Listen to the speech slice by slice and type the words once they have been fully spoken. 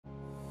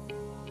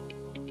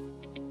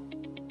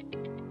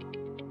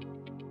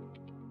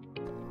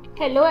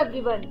Hello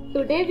everyone,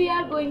 today we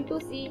are going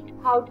to see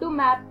how to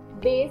map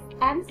base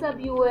and sub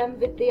UOM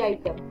with the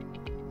item.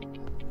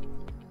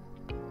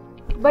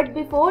 But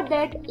before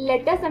that,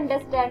 let us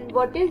understand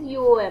what is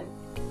UOM.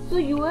 So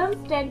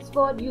UOM stands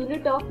for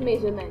unit of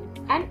measurement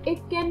and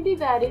it can be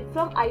varied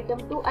from item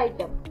to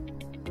item.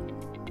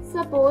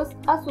 Suppose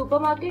a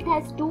supermarket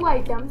has two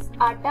items,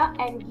 atta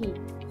and ghee.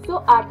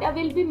 So atta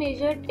will be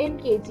measured in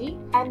kg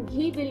and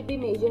ghee will be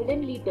measured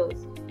in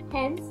liters.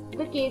 Hence,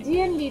 the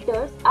kg and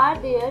liters are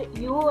their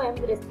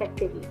UOM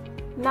respectively.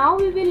 Now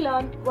we will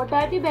learn what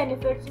are the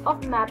benefits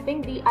of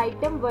mapping the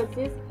item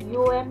versus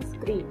UOM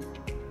screen.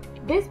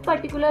 This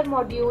particular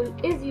module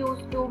is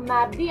used to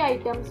map the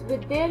items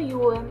with their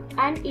UOM,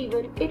 and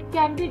even it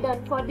can be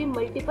done for the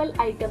multiple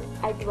items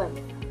at once.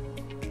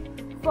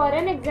 For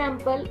an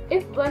example,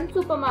 if one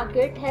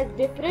supermarket has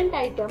different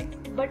items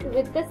but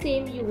with the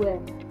same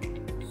UOM.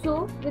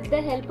 So, with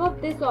the help of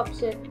this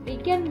option, we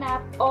can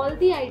map all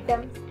the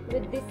items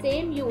with the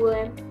same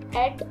UOM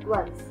at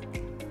once.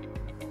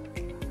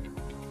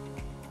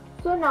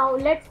 So now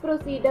let's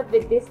proceed up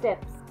with the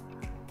steps.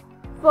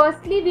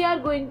 Firstly, we are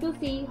going to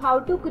see how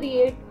to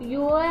create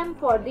UOM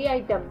for the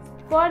items.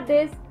 For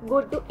this,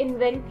 go to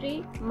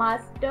Inventory,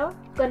 Master,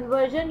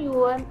 Conversion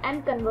UOM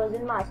and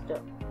Conversion Master.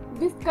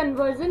 This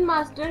Conversion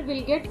Master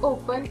will get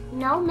open.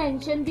 Now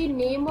mention the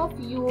name of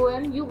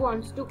UOM you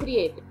want to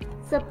create.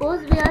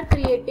 Suppose we are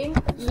creating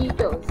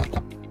liters.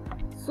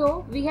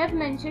 So we have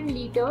mentioned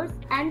liters,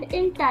 and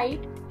in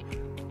type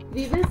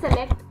we will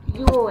select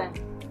UOM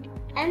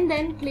and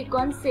then click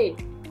on Save.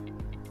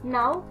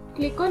 Now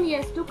click on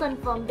Yes to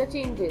confirm the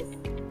changes.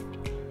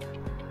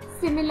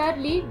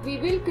 Similarly, we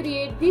will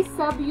create the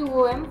sub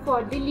UOM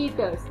for the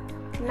liters.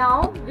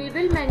 Now we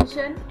will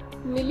mention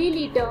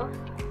milliliter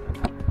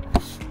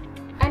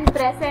and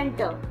press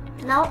enter.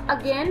 Now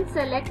again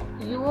select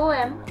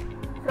UOM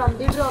from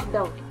the drop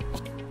down.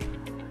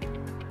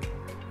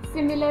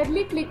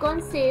 Similarly, click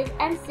on Save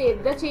and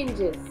save the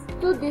changes.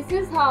 So this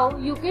is how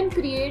you can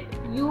create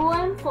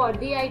UOM for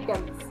the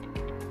items.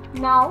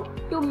 Now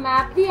to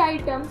map the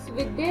items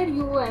with their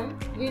UOM,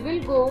 we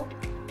will go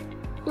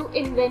to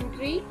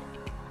Inventory,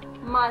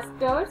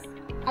 Masters,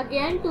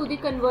 again to the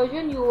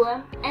Conversion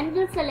UOM, and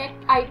will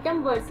select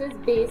Item versus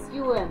Base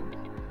UOM.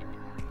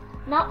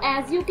 Now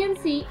as you can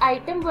see,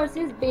 Item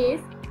versus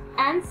Base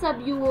and Sub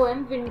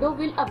UOM window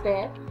will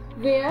appear,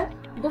 where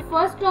the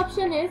first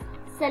option is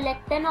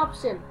Select an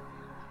option,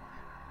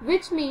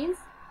 which means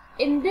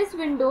in this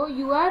window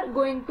you are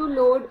going to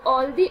load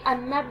all the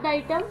unmapped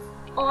items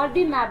or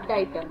the mapped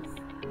items.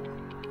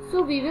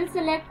 So we will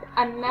select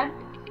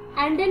unmapped,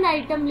 and in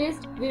item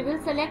list we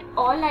will select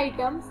all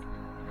items,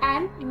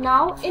 and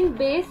now in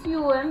base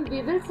UOM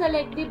we will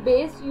select the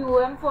base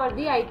UOM for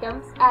the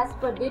items as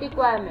per the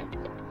requirement.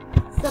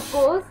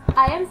 Suppose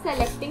I am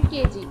selecting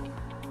kg,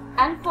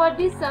 and for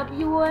the sub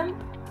UOM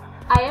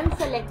I am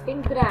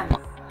selecting grams.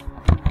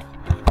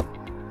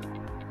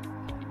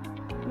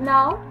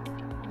 Now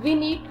we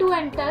need to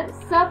enter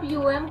sub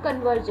UOM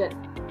conversion,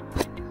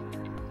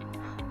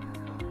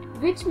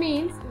 which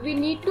means we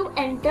need to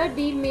enter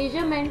the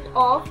measurement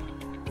of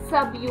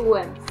sub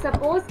UOM.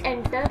 Suppose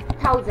enter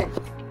 1000,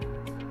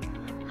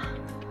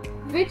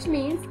 which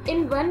means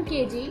in 1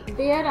 kg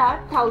there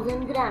are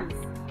 1000 grams.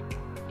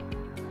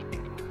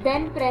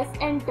 Then press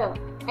enter,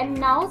 and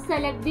now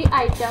select the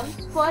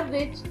items for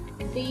which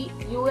the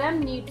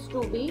UOM needs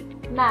to be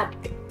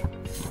mapped.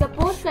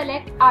 Suppose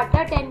select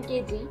atta 10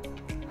 kg,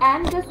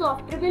 and the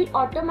software will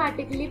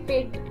automatically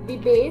pick the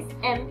base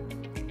M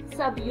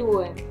sub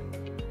UOM.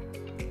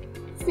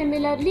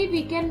 Similarly,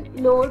 we can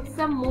load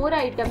some more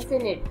items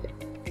in it.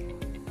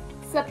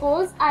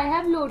 Suppose I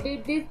have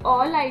loaded these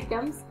all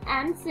items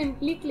and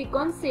simply click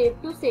on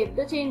Save to save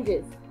the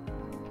changes.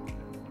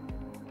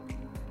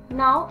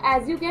 Now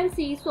as you can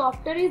see,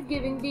 software is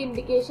giving the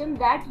indication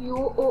that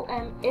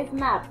UOM is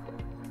mapped.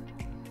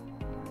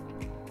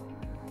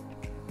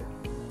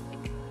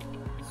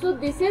 So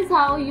this is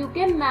how you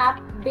can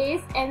map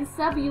base and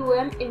sub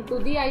UOM into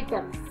the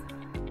items.